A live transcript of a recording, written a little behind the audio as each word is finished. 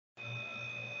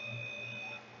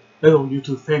Hello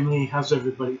YouTube family, how's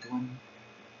everybody doing?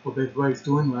 Hope everybody's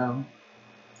doing well.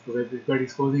 Hope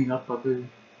everybody's holding up under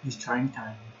these trying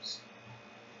times.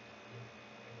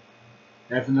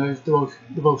 I have another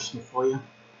devotional for you.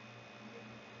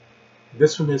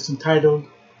 This one is entitled,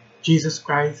 Jesus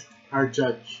Christ, Our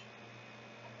Judge.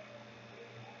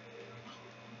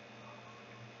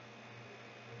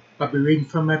 I'll be reading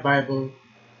from my Bible,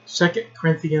 2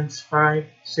 Corinthians 5,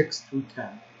 6 through 10.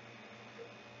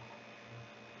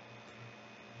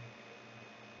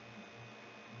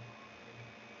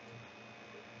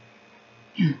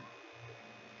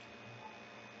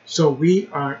 So we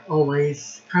are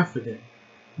always confident,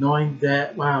 knowing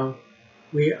that while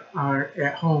we are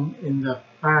at home in the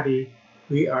body,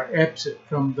 we are absent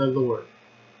from the Lord.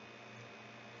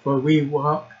 For we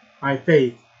walk by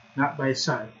faith, not by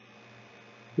sight.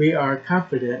 We are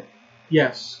confident,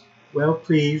 yes, well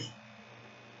pleased,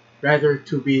 rather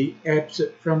to be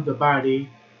absent from the body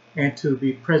and to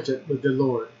be present with the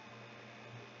Lord.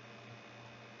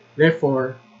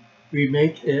 Therefore, we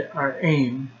make it our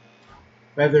aim,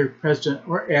 whether present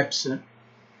or absent,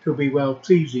 to be well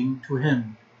pleasing to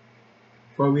Him.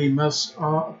 For we must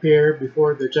all appear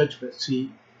before the judgment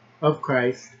seat of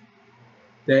Christ,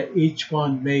 that each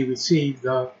one may receive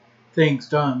the things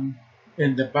done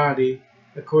in the body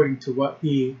according to what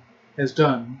he has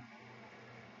done,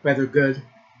 whether good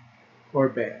or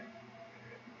bad.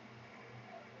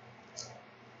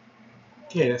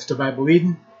 Okay, that's the Bible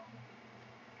reading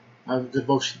of the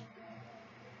devotion.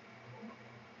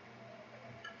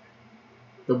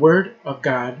 The Word of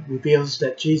God reveals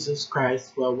that Jesus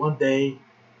Christ will one day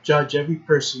judge every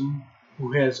person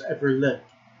who has ever lived.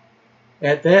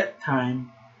 At that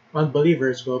time,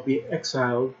 unbelievers will be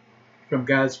exiled from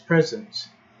God's presence,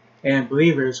 and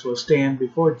believers will stand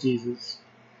before Jesus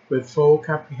with full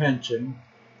comprehension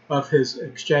of His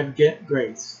extravagant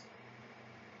grace.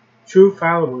 True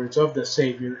followers of the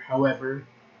Savior, however,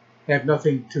 have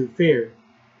nothing to fear,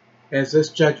 as this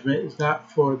judgment is not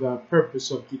for the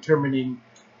purpose of determining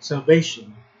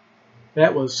salvation.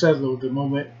 That was settled the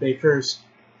moment they first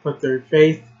put their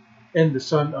faith in the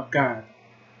Son of God.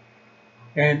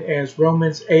 And as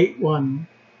Romans 8:1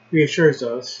 reassures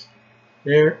us,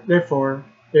 therefore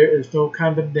there is no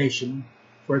condemnation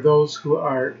for those who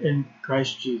are in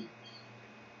Christ Jesus.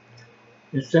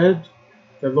 Instead,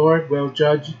 the Lord will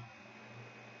judge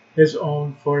His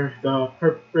own for the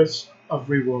purpose of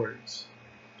rewards.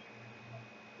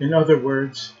 In other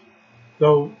words,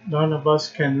 though none of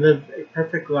us can live a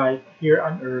perfect life here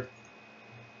on earth,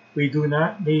 we do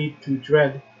not need to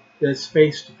dread this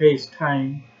face-to-face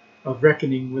time of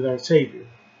reckoning with our Savior.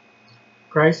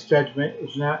 Christ's judgment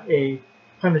is not a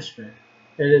punishment.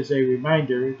 It is a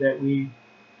reminder that we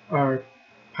are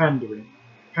pardoned.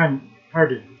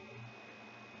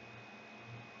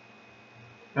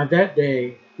 On that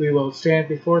day, we will stand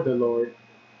before the Lord,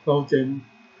 clothed in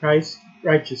Christ's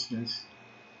righteousness,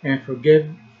 and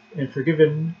forgiven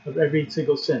of every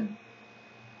single sin.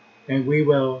 And we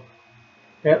will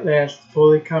at last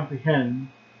fully comprehend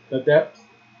the depth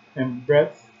and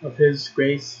breadth of His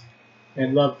grace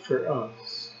and love for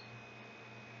us.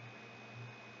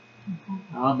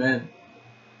 Amen.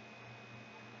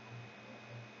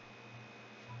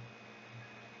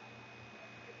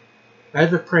 I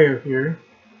have a prayer here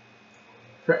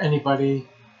for anybody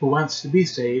who wants to be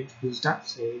saved, who's not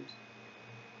saved.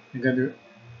 I'm going to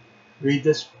read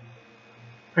this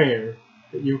prayer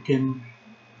that you can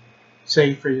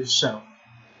say for yourself.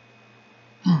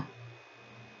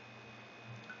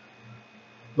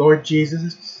 Lord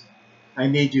Jesus, I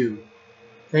need you.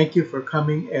 Thank you for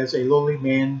coming as a lowly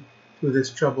man to this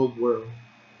troubled world.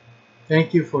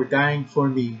 Thank you for dying for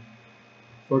me.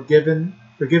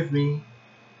 Forgive me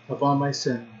of all my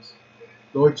sins.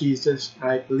 Lord Jesus,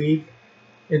 I believe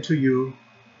into you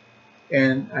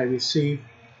and I receive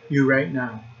you right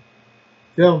now.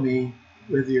 Fill me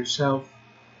with yourself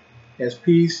as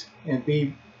peace and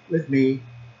be with me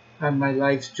on my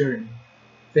life's journey.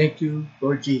 Thank you,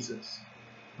 Lord Jesus.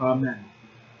 Amen.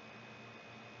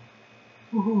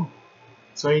 Woohoo.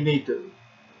 So you need to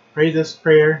pray this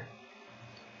prayer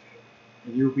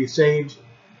and you'll be saved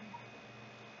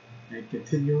and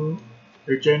continue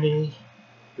your journey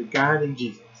with God and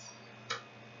Jesus.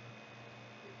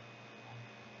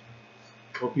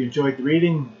 Hope you enjoyed the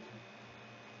reading,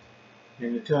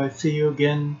 and until I see you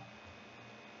again,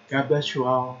 God bless you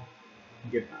all,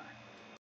 and goodbye.